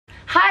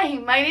Hi,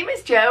 my name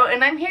is Jo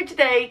and I'm here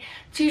today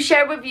to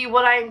share with you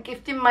what I am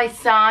gifting my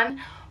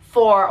son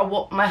for,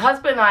 what my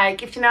husband and I are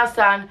gifting our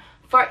son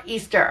for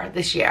Easter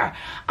this year.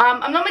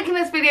 I'm not making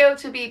this video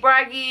to be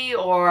braggy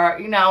or,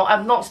 you know,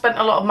 I've not spent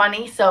a lot of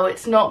money, so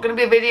it's not going to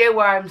be a video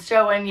where I'm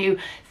showing you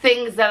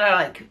things that are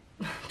like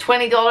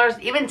 $20,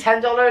 even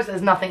 $10.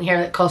 There's nothing here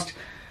that cost,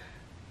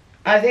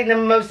 I think the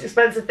most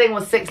expensive thing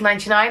was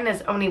 $6.99.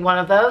 There's only one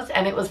of those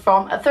and it was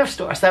from a thrift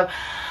store. So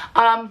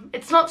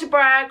it's not to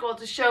brag or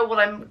to show what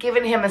I'm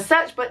giving him as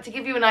such, but to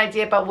give you an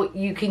idea about what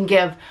you can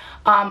give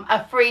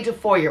a 3 to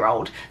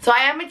 4-year-old. So I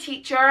am a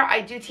teacher.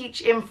 I do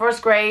teach in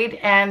 1st grade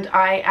and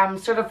I am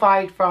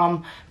certified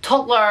from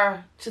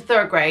toddler to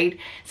 3rd grade.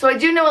 So I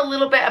do know a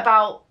little bit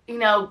about, you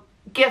know,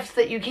 gifts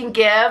that you can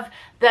give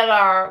that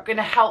are going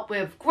to help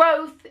with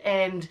growth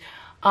and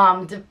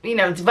you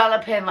know,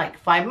 developing like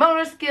fine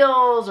motor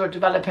skills or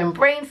developing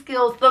brain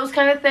skills, those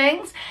kind of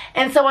things.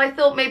 And so I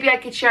thought maybe I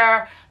could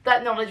share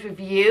that knowledge with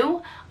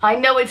you. I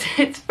know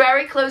it's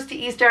very close to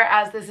Easter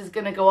as this is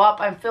going to go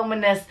up. I'm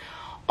filming this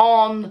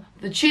on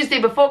the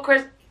Tuesday before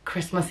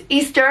Christmas,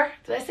 Easter.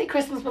 Did I say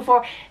Christmas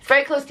before? It's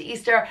very close to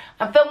Easter.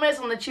 I'm filming this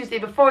on the Tuesday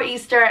before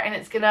Easter and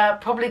it's going to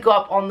probably go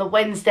up on the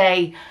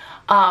Wednesday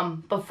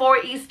before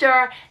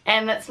Easter,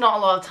 and that's not a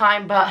lot of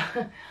time, but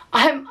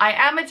I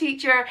am a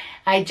teacher.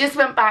 I just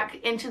went back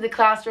into the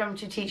classroom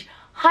to teach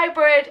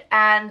hybrid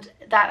and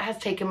that has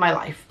taken my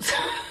life.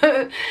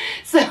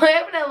 So I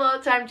haven't had a lot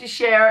of time to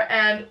share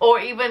and or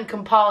even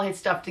compile his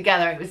stuff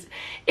together. It was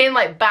in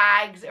like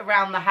bags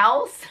around the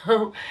house.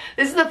 So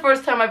this is the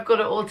first time I've got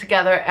it all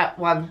together at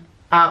one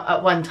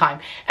time.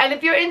 And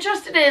if you're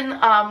interested in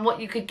what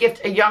you could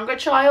gift a younger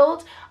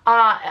child,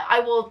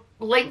 I will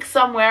link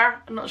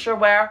somewhere, I'm not sure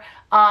where,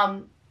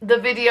 the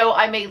video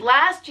I made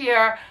last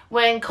year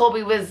when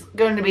Colby was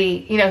going to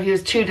be, you know, he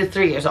was 2 to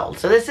 3 years old.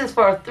 So this is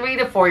for a 3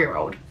 to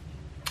 4-year-old.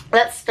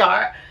 Let's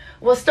start.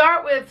 We'll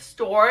start with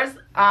stores.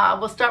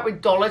 We'll start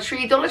with Dollar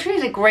Tree. Dollar Tree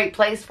is a great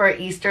place for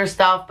Easter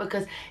stuff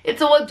because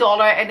it's all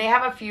 $1 and they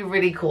have a few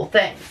really cool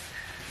things.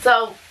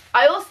 So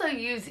I also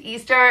use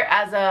Easter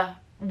as a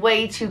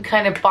way to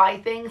kind of buy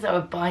things I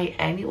would buy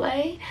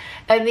anyway.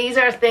 And these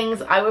are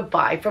things I would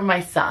buy for my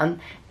son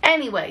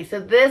anyway. So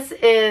this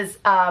is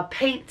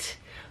paint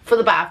for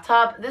the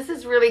bathtub. This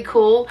is really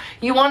cool.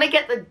 You want to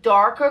get the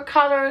darker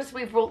colors.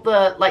 We've brought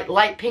the like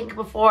light pink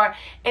before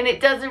and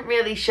it doesn't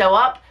really show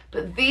up,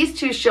 but these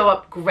two show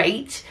up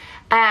great.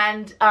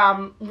 And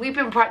we've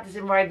been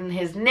practicing writing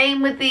his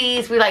name with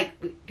these.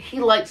 He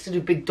likes to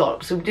do big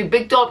dollops. So we do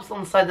big dollops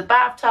on the side of the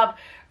bathtub,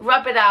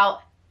 rub it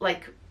out,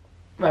 like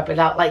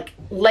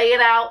lay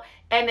it out,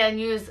 and then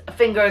use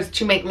fingers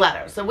to make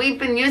letters. So we've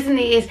been using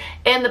these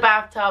in the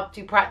bathtub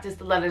to practice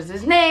the letters of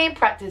his name,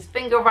 practice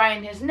finger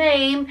writing his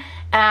name,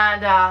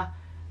 and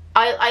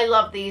I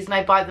love these and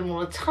I buy them all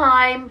the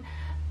time.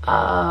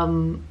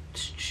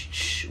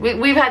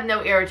 We've had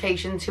no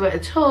irritation to it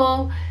at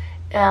all.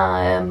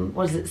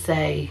 What does it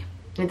say?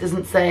 It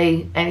doesn't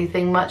say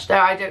anything much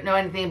there. I don't know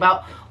anything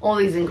about all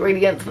these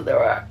ingredients, but there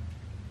are.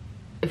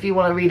 If you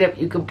want to read it,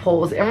 you can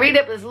pause and read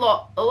it. There's a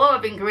lot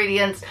of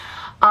ingredients.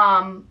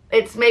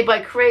 It's made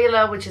by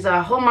Crayola, which is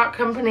a Wal-mart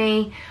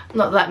company.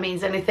 Not that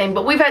means anything,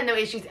 but we've had no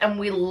issues and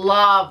we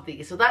love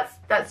these. So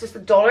that's just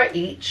 $1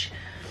 each.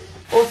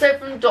 Also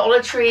from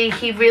Dollar Tree,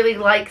 he really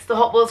likes the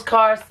Hot Wheels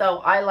car, so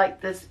I like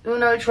this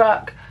Uno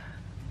truck.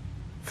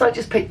 So I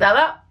just picked that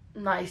up.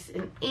 Nice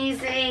and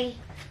easy.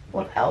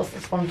 What else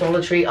is from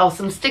Dollar Tree? Oh,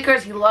 some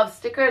stickers. He loves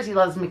stickers. He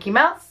loves Mickey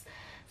Mouse.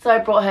 So I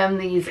brought him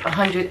these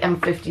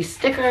 150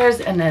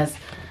 stickers, and there's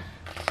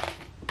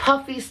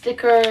puffy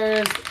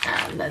stickers,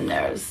 and then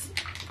there's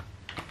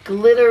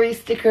glittery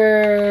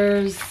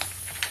stickers,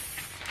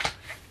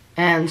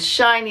 and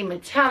shiny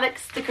metallic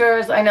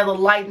stickers. I know the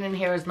lighting in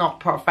here is not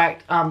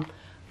perfect,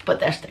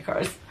 but they're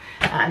stickers,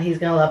 and he's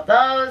gonna love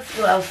those.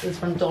 What else is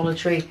from Dollar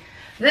Tree?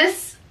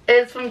 This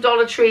is from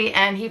Dollar Tree,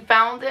 and he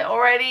found it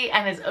already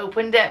and has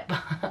opened it,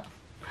 but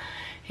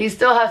he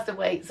still has to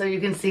wait, so you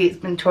can see it's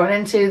been torn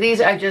into.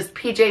 These are just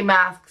PJ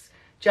Masks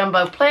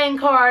jumbo playing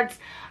cards.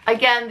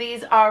 Again,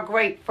 these are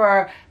great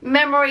for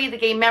memory, the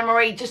game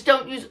memory. Just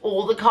don't use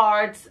all the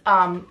cards.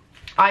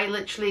 I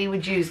literally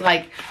would use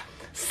like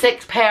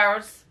 6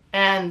 pairs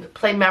and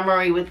play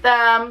memory with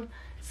them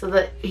so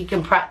that he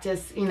can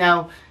practice, you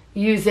know,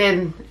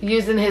 using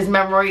his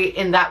memory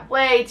in that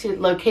way to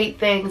locate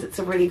things. It's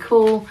a really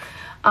cool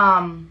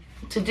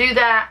to do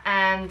that,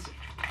 and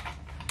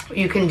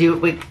you can do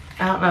it with,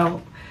 I don't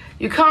know,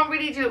 you can't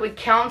really do it with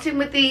counting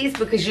with these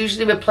because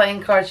usually with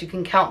playing cards you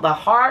can count the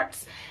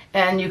hearts,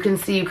 and you can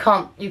see you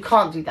can't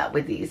do that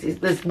with these.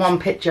 There's one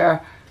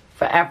picture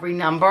for every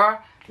number,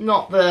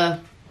 not the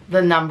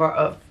number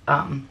of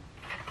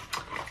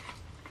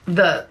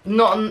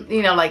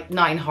you know, like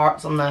 9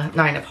 hearts on the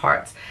 9 of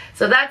hearts.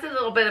 So that's a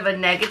little bit of a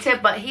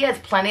negative, but he has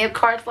plenty of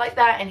cards like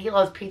that and he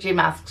loves PJ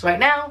Masks right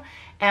now.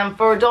 And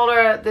for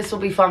 $1, this will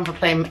be fun for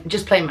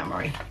just playing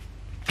memory.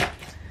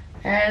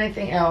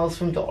 Anything else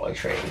from Dollar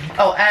Tree?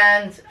 Oh,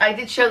 and I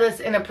did show this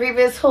in a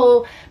previous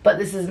haul, but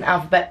this is an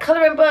alphabet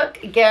coloring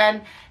book.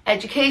 Again,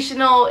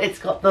 educational. It's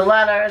got the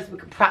letters. We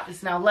can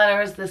practice now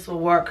letters. This will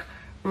work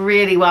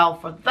really well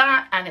for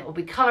that, and it will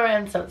be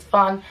coloring, so it's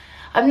fun.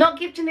 I'm not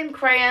gifting him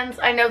crayons.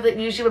 I know that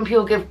usually when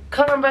people give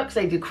coloring books,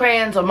 they do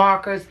crayons or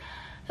markers.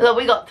 So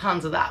we got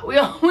tons of that. We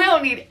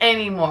don't need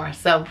any more.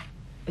 So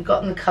we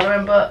got in the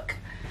coloring book.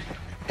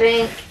 I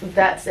think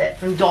that's it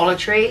from Dollar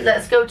Tree.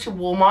 Let's go to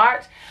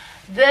Walmart.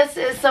 This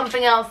is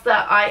something else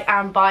that I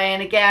am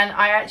buying. Again,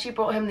 I actually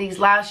brought him these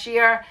last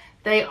year.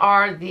 They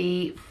are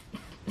the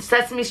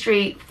Sesame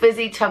Street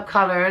Fizzy Tub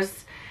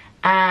Colors.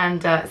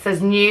 And it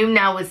says new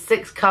now with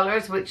 6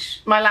 colors,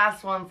 which my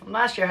last one from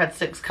last year had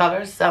 6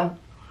 colors. So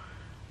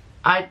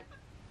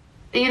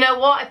you know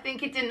what? I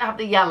think it didn't have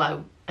the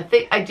yellow. I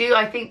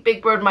think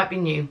Big Bird might be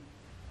new.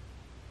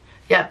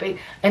 Yeah,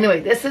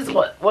 anyway, this is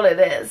what it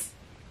is.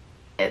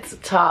 It's a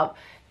tub,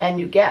 and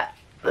you get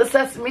the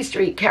Sesame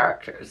Street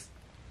characters.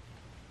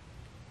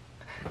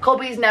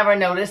 Colby's never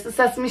noticed the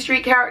Sesame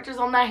Street characters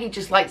on there. He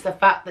just likes the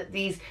fact that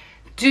these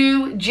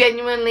do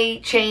genuinely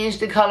change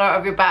the color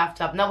of your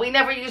bathtub. Now, we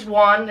never use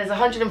one. There's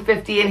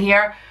 150 in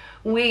here.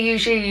 We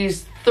usually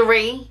use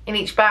 3 in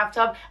each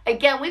bathtub.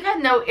 Again, we've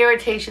had no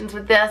irritations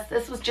with this.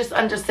 This was just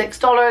under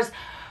 $6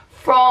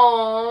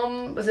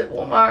 from, was it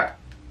Walmart?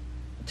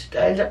 Did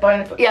I end up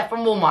buying it? Yeah, from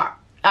Walmart.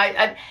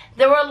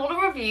 There were a lot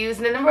of reviews,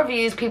 and in the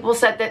reviews people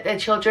said that their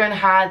children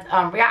had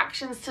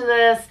reactions to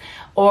this,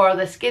 or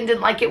the skin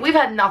didn't like it. We've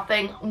had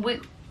nothing.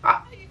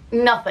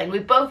 Nothing. We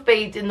both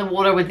bathed in the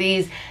water with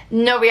these,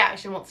 no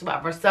reaction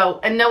whatsoever. So,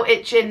 and no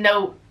itching,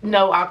 no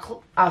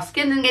our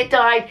skin didn't get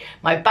dyed,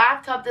 my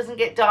bathtub doesn't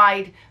get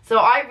dyed. So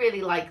I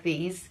really like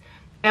these.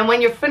 And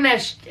when you're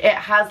finished, it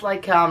has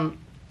like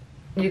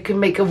you can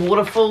make a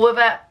waterfall with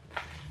it.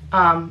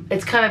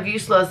 It's kind of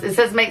useless. It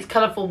says makes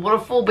colorful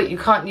waterfall, but you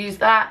can't use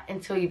that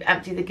until you've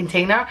emptied the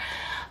container.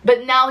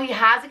 But now he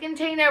has a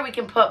container.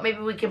 Maybe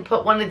we can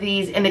put one of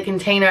these in a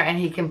container and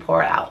he can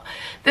pour it out.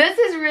 This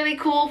is really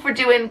cool for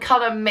doing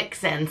color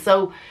mixing.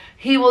 So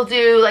he will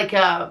do like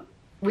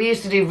we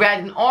used to do red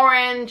and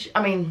orange.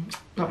 I mean,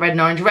 not red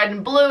and orange, red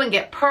and blue, and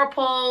get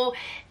purple.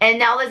 And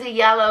now there's a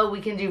yellow.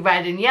 We can do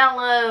red and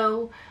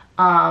yellow.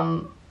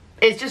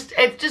 It's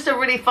just a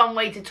really fun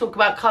way to talk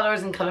about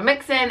colors and color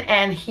mixing.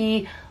 And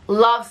he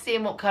loves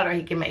seeing what color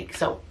he can make.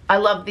 So I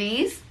love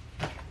these.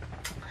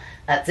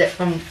 That's it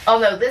from, oh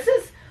no, this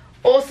is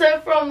also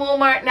from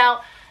Walmart.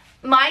 Now,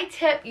 my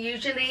tip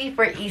usually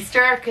for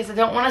Easter, because I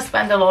don't want to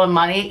spend a lot of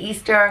money at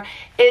Easter,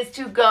 is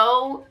to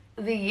go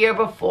the year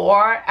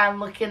before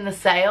and look in the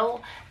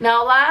sale.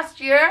 Now,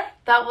 last year,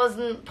 that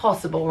wasn't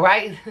possible,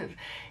 right?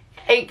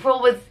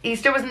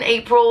 Easter was in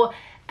April,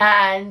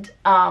 and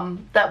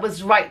that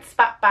was right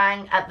smack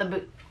bang at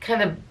the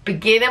kind of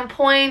beginning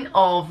point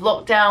of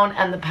lockdown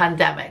and the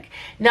pandemic.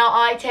 Now,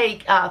 I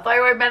take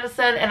thyroid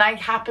medicine, and I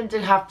happen to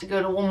have to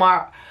go to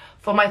Walmart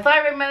for my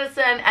thyroid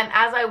medicine, and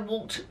as I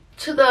walked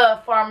to the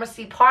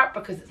pharmacy part,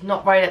 because it's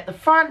not right at the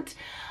front,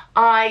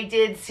 I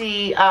did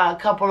see a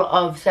couple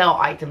of sale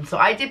items, so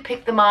I did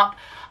pick them up.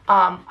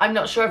 I'm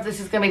not sure if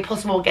this is going to be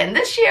possible again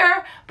this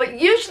year, but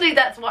usually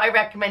that's what I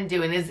recommend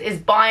doing, is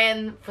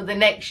buying for the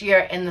next year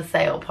in the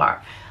sale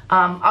part.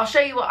 I'll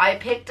show you what I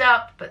picked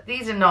up, but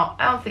these are not,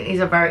 I don't think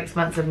these are very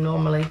expensive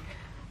normally.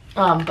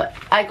 But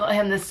I got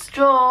him this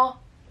straw,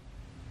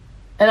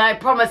 and I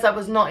promise I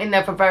was not in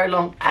there for very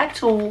long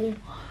at all.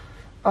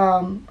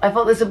 I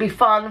thought this would be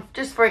fun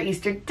just for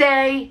Easter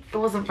day. It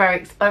wasn't very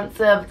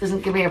expensive. It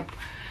doesn't give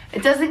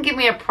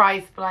me a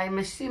price, but I'm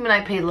assuming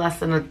I paid less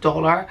than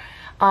 $1.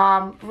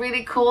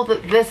 Really cool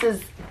that this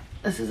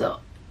is a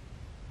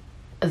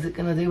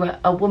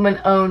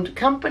woman-owned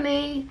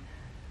company.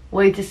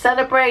 Way to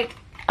celebrate.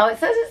 Oh, it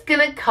says it's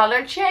gonna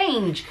color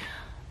change.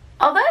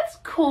 Oh, that's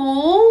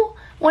cool.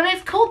 When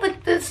it's cold,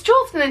 the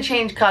straw's gonna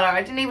change color.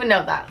 I didn't even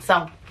know that.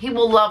 So he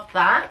will love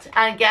that.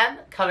 And again,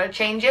 color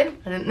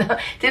changing. I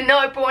didn't know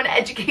I brought an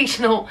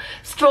educational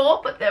straw,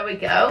 but there we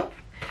go.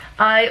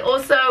 I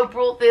also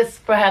brought this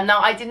for him. Now,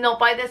 I did not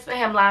buy this for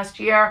him last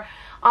year.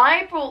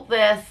 I brought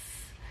this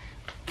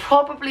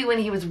probably when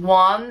he was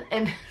 1,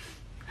 and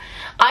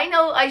I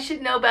know I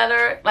should know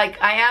better. Like,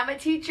 I am a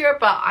teacher,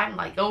 but I'm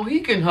like, oh,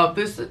 he can have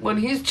this when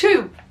he's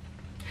 2.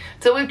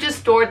 So we've just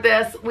stored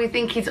this. We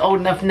think he's old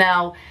enough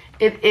now.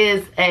 It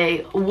is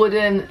a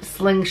wooden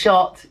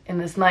slingshot in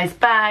this nice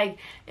bag.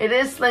 It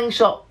is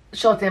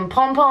shot in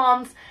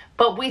pom-poms,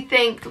 but we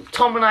think,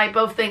 Tom and I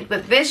both think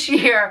that this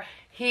year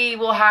he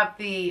will have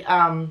the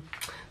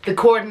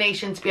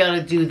coordination to be able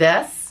to do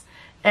this.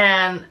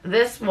 And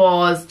this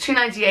was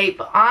 $2.98,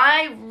 but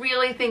I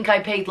really think I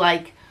paid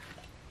like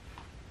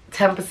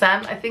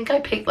 10%. I think I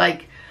paid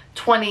like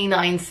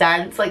 29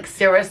 cents, like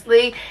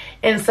seriously.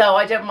 And so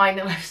I don't mind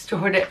that I've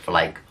stored it for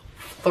like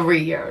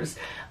 3 years.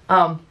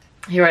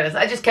 Here it is.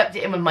 I just kept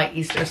it in with my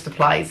Easter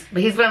supplies,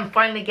 but he's going to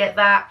finally get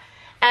that.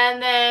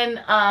 And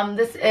then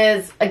this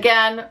is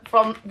again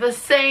from the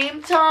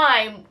same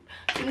time.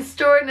 Been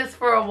storing this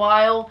for a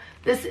while.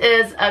 This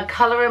is a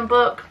coloring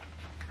book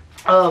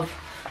of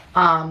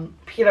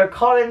Peter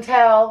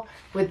Cottontail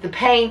with the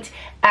paint,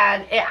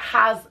 and it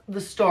has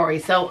the story.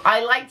 So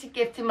I like to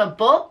gift him a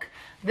book.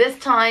 This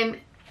time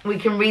we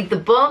can read the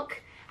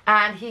book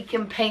and he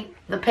can paint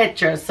the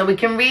pictures. So we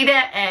can read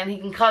it and he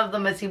can color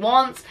them as he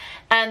wants,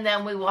 and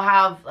then we will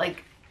have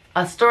like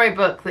a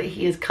storybook that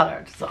he has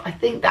colored. So I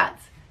think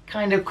that's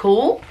kind of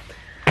cool.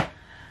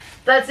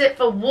 That's it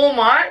for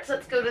Walmart.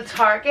 Let's go to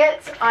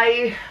Target.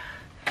 I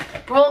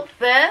brought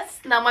this.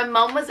 Now my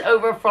mum was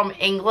over from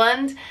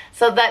England,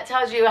 so that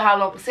tells you how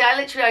long. See,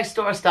 I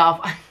store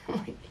stuff.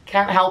 You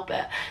can't help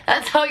it.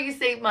 That's how you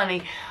save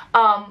money.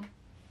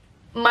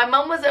 My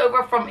mum was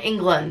over from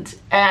England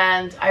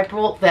and I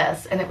brought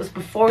this, and it was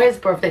before his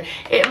birthday.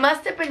 It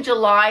must have been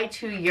July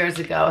 2 years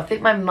ago. I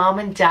think my mum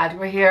and dad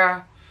were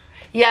here.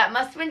 Yeah, it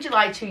must have been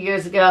July 2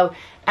 years ago,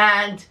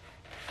 and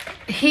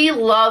he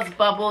loves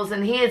bubbles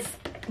and he has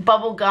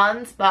bubble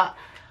guns, but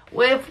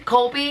with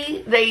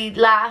Colby they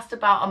last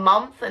about a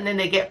month and then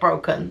they get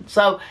broken.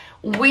 So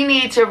we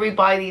need to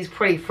rebuy these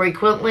pretty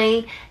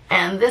frequently,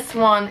 and this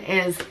one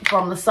is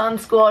from the Sun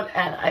Squad,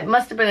 and it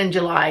must have been in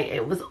July.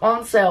 It was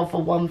on sale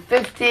for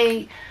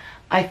 $1.50.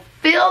 I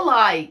feel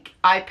like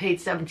I paid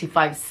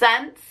 75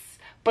 cents,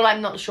 but I'm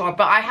not sure.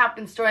 But I have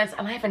been storing this,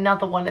 and I have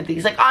another one of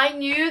these. Like, I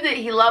knew that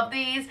he loved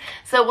these,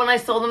 so when I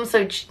saw them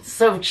so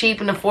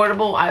cheap and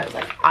affordable, I was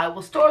like, I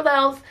will store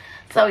those.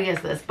 So he has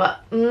this,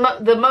 but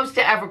the most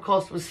it ever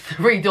cost was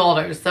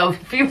 $3. So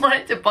if you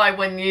wanted to buy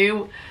one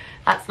new,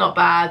 that's not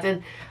bad.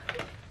 And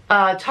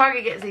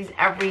Target gets these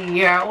every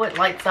year. Oh, it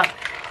lights up,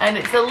 and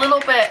it's a little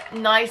bit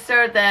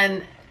nicer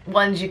than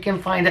ones you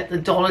can find at the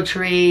Dollar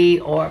Tree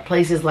or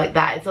places like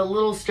that. It's a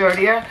little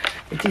sturdier.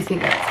 I do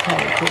think that's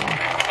kind of cool.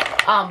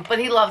 But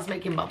he loves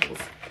making bubbles.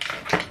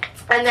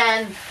 And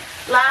then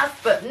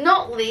last but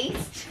not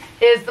least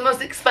is the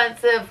most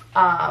expensive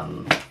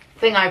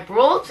thing I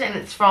brought, and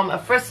it's from a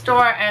thrift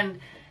store, and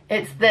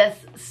it's this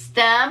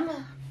STEM.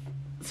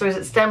 So is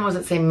it STEM or does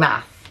it say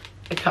math?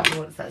 I can't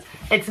remember what it says.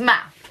 It's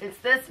math. It's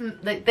this,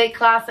 they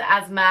class it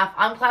as math.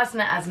 I'm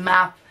classing it as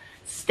math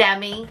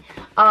STEMmy.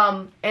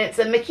 It's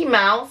a Mickey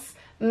Mouse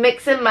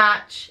mix and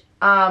match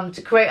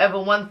to create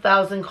over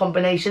 1,000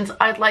 combinations.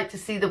 I'd like to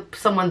see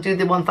someone do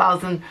the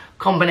 1,000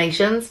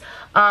 combinations.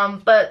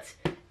 But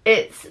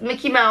it's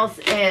Mickey Mouse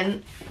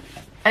in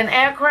an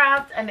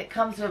aircraft, and it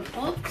comes with,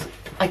 oops,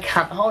 I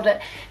can't hold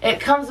it. It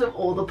comes with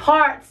all the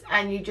parts,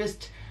 and you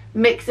just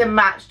mix and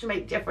match to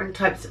make different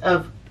types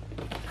of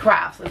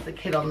crafts. There's the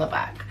kid on the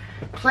back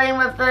playing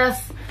with this.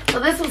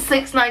 So this was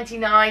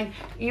 $6.99.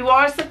 You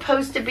are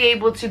supposed to be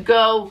able to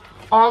go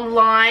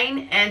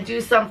online and do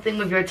something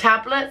with your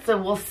tablet, so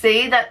we'll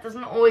see. That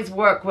doesn't always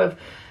work with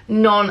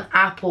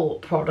non-Apple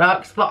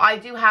products, but I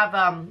do have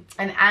an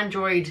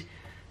Android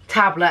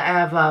tablet. I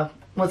have a,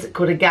 what's it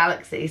called, a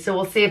Galaxy, so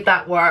we'll see if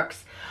that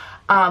works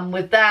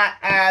with that.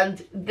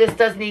 And this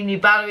does need new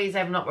batteries. I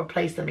have not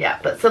replaced them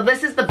yet. But so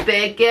this is the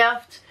big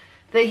gift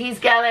that he's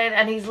getting,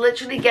 and he's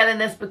literally getting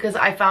this because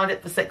I found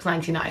it for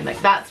 $6.99.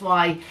 Like, that's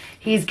why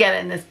he's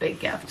getting this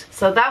big gift.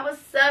 So that was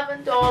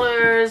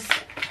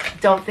 $7.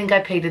 Don't think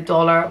I paid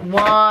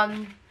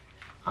 $1.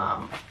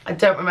 I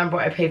don't remember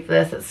what I paid for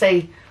this. Let's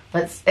say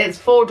it's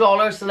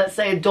 $4, so let's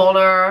say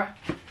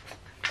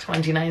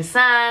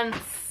 $1.29.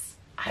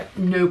 I have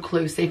no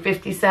clue. Say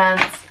 50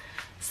 cents.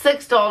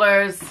 $6.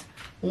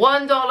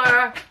 $1,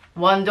 $1,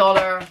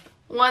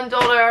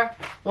 $1,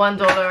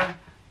 $1,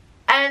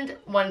 and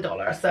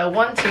 $1. So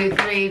 1, 2,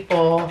 3,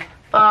 4,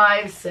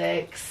 5,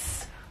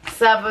 6,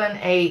 7,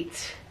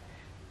 8,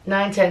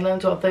 9, 10, 11,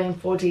 12, 13,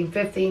 14,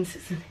 15,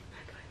 16.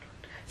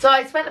 So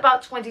I spent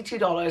about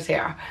 $22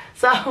 here.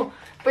 So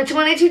for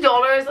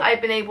 $22, I've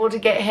been able to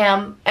get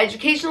him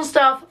educational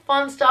stuff,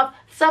 fun stuff,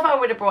 stuff I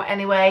would have brought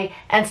anyway,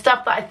 and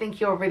stuff that I think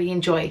he'll really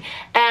enjoy.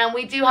 And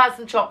we do have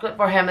some chocolate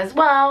for him as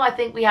well. I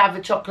think we have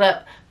a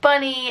chocolate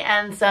bunny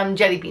and some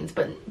jelly beans,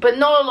 but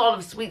not a lot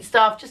of sweet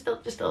stuff, just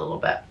a little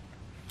bit.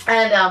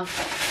 And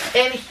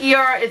in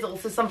here is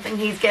also something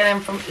he's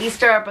getting from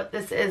Easter, but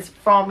this is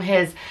from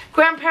his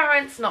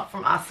grandparents, not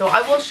from us. So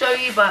I will show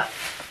you, but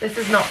this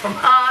is not from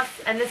us,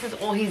 and this is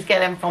all he's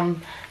getting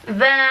from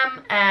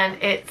them. And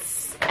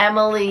it's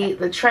Emily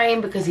the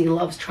Train, because he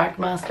loves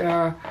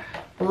Trackmaster,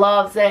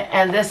 loves it.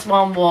 And this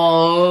one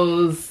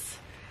was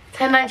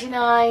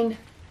 $10.99.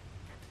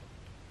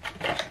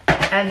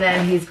 And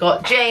then he's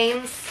got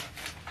James,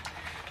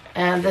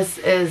 and this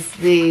is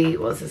the,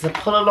 what's this, a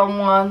pull-along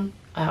one?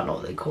 I don't know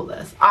what they call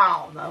this.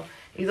 I don't know.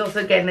 He's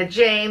also getting a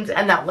James,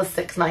 and that was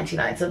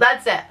 $6.99. So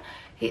that's it.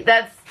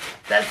 That's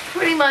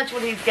pretty much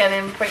what he's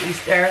getting for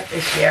Easter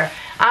this year.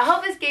 I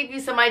hope this gave you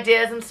some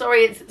ideas. I'm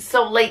sorry it's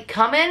so late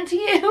coming to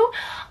you.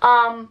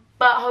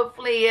 But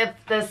hopefully if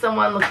there's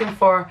someone looking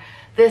for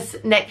this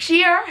next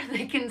year,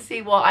 they can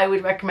see what I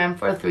would recommend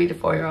for a 3 to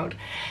 4 year old.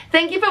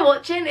 Thank you for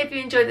watching. If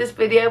you enjoyed this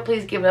video,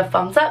 please give it a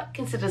thumbs up.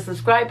 Consider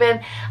subscribing.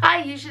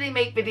 I usually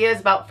make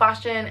videos about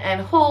fashion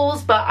and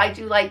hauls, but I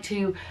do like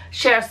to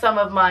share some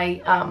of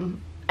my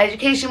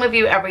education with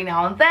you every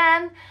now and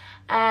then.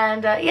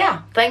 And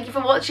yeah, thank you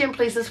for watching.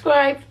 Please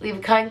subscribe, leave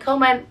a kind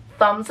comment,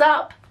 thumbs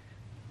up.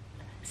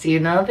 See you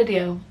in another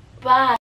video. Bye.